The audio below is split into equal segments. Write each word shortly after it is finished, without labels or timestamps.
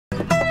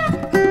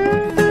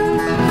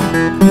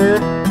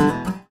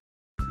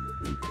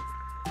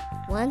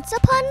Once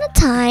upon a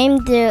time,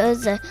 there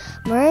was a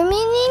mermaid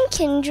named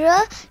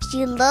Kyndra.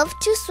 She loved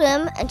to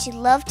swim and she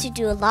loved to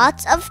do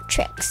lots of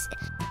tricks.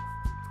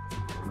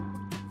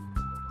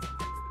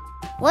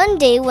 One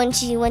day when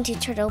she went to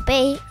Turtle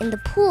Bay in the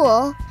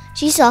pool,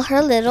 she saw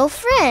her little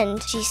friend.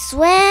 She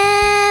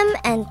swam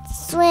and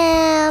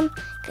swam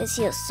because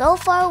she was so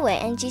far away,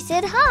 and she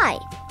said hi.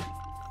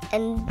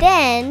 And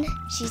then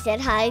she said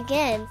hi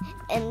again.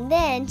 And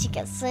then she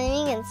kept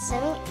swimming and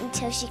swimming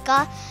until she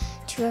got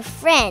to her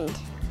friend,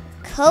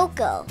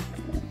 Koko.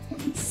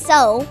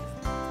 So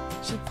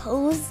she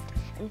posed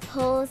and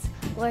posed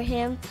for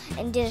him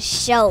and did a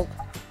show.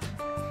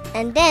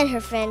 And then her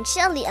friend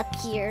Shelly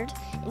appeared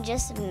in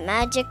just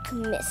magic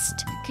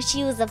mist because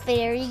she was a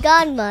fairy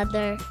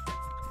godmother.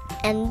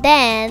 And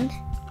then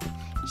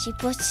she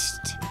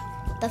pushed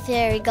the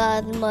fairy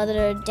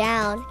godmother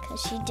down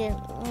because she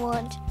didn't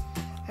want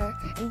her.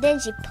 And then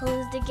she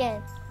posed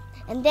again.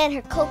 And then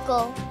her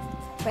Koko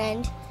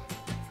friend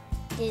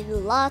did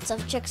lots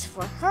of tricks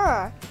for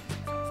her.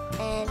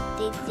 And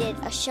they did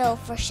a show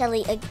for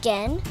Shelly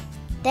again.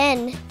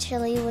 Then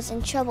Shelly was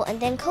in trouble, and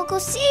then Koko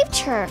saved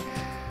her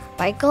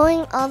by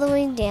going all the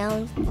way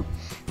down.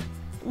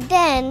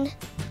 Then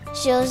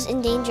she was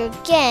in danger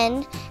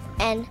again,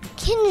 and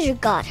Kyndra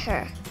got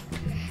her.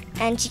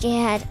 And she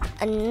had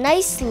a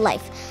nice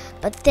life.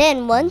 But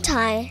then one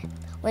time,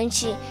 when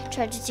she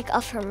tried to take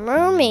off her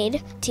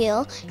mermaid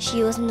tail,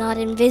 she was not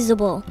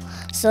invisible.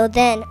 So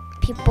then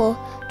people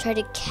tried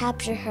to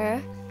capture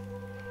her,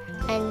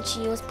 and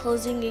she was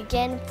posing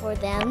again for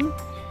them,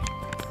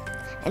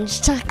 and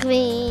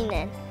chuckling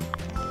and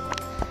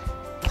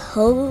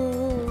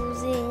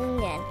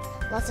posing and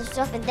lots of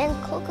stuff. And then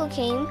Koko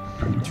came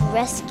to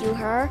rescue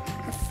her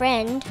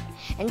friend,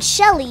 and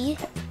Shelly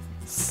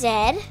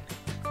said,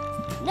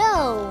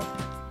 "No,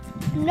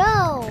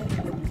 no."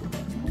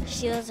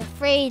 She was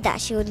afraid that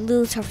she would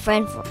lose her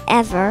friend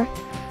forever,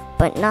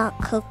 but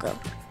not Koko.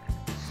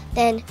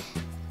 Then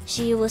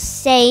she was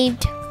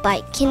saved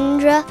by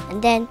Kyndra,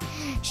 and then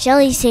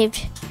Shelly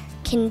saved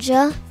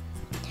Kyndra,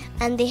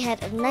 and they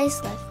had a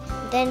nice life.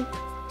 Then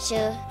she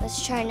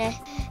was trying to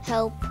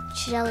help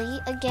Shelly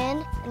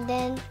again, and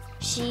then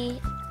she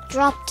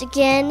dropped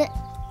again,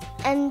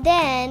 and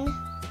then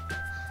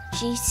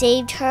she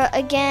saved her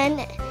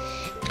again,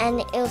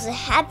 and it was a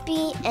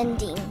happy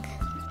ending.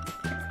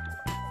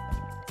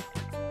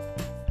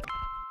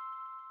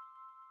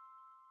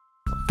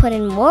 Put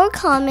in more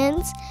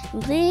comments,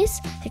 and please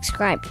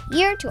subscribe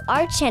here to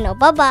our channel.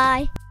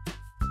 Bye-bye.